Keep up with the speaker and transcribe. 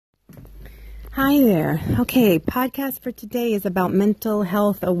Hi there. Okay, podcast for today is about mental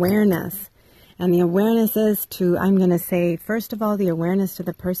health awareness. And the awareness is to, I'm going to say, first of all, the awareness to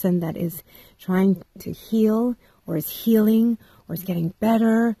the person that is trying to heal or is healing or is getting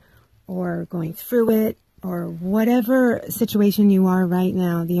better or going through it or whatever situation you are right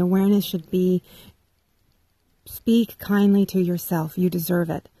now. The awareness should be speak kindly to yourself. You deserve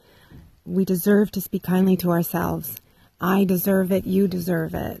it. We deserve to speak kindly to ourselves. I deserve it, you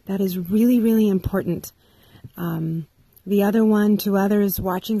deserve it. That is really, really important. The other one, to others,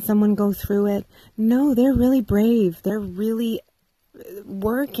 watching someone go through it. No, they're really brave. They're really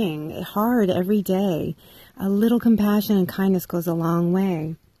working hard every day. A little compassion and kindness goes a long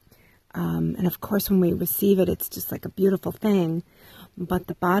way. And of course, when we receive it, it's just like a beautiful thing. But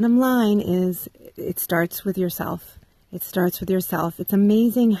the bottom line is it starts with yourself. It starts with yourself. It's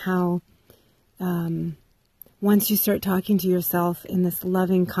amazing how once you start talking to yourself in this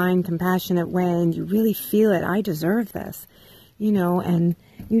loving, kind, compassionate way, and you really feel it, I deserve this, and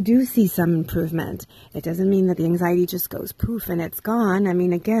you do see some improvement. It doesn't mean that the anxiety just goes poof and it's gone. I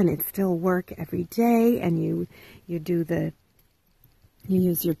mean, again, it's still work every day, and you use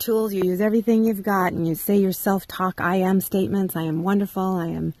your tools, you use everything you've got, and you say your self-talk, I am statements, I am wonderful,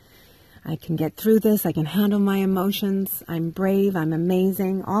 I can get through this, I can handle my emotions, I'm brave, I'm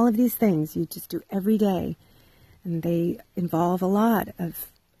amazing, all of these things you just do every day. And they involve a lot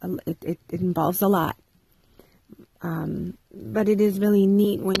it involves a lot. But it is really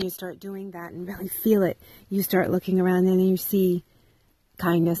neat when you start doing that and really feel it. You start looking around and you see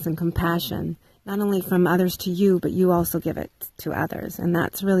kindness and compassion, not only from others to you, but you also give it to others. And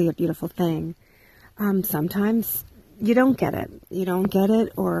that's really a beautiful thing. Sometimes you don't get it. You don't get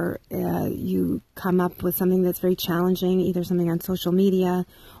it, or you come up with something that's very challenging, either something on social media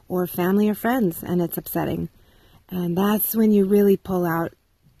or family or friends, and it's upsetting. And that's when you really pull out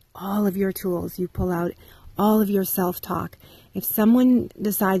all of your tools. You pull out all of your self-talk. If someone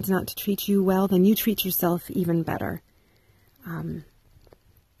decides not to treat you well, then you treat yourself even better.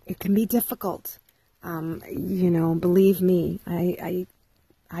 It can be difficult. Believe me, I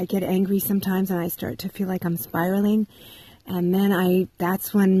get angry sometimes and I start to feel like I'm spiraling. And then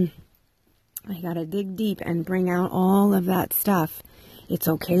that's when I got to dig deep and bring out all of that stuff. It's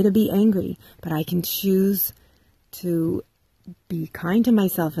okay to be angry, but I can choose to be kind to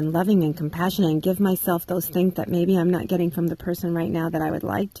myself and loving and compassionate and give myself those things that maybe I'm not getting from the person right now that I would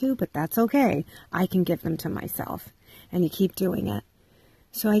like to, but that's okay. I can give them to myself, and you keep doing it.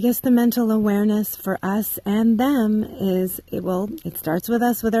 So I guess the mental awareness for us and them is, it starts with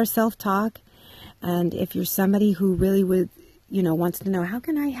us, with our self-talk. And if you're somebody who really wants to know, how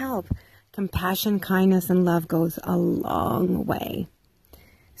can I help? Compassion, kindness, and love goes a long way.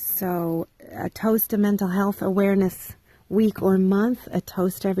 So a toast to Mental Health Awareness Week or month, a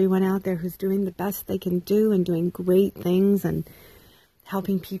toast to everyone out there who's doing the best they can do and doing great things and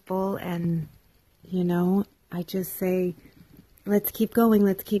helping people. And, I just say, let's keep going.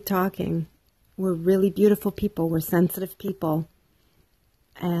 Let's keep talking. We're really beautiful people. We're sensitive people.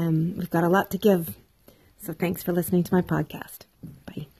 And we've got a lot to give. So thanks for listening to my podcast.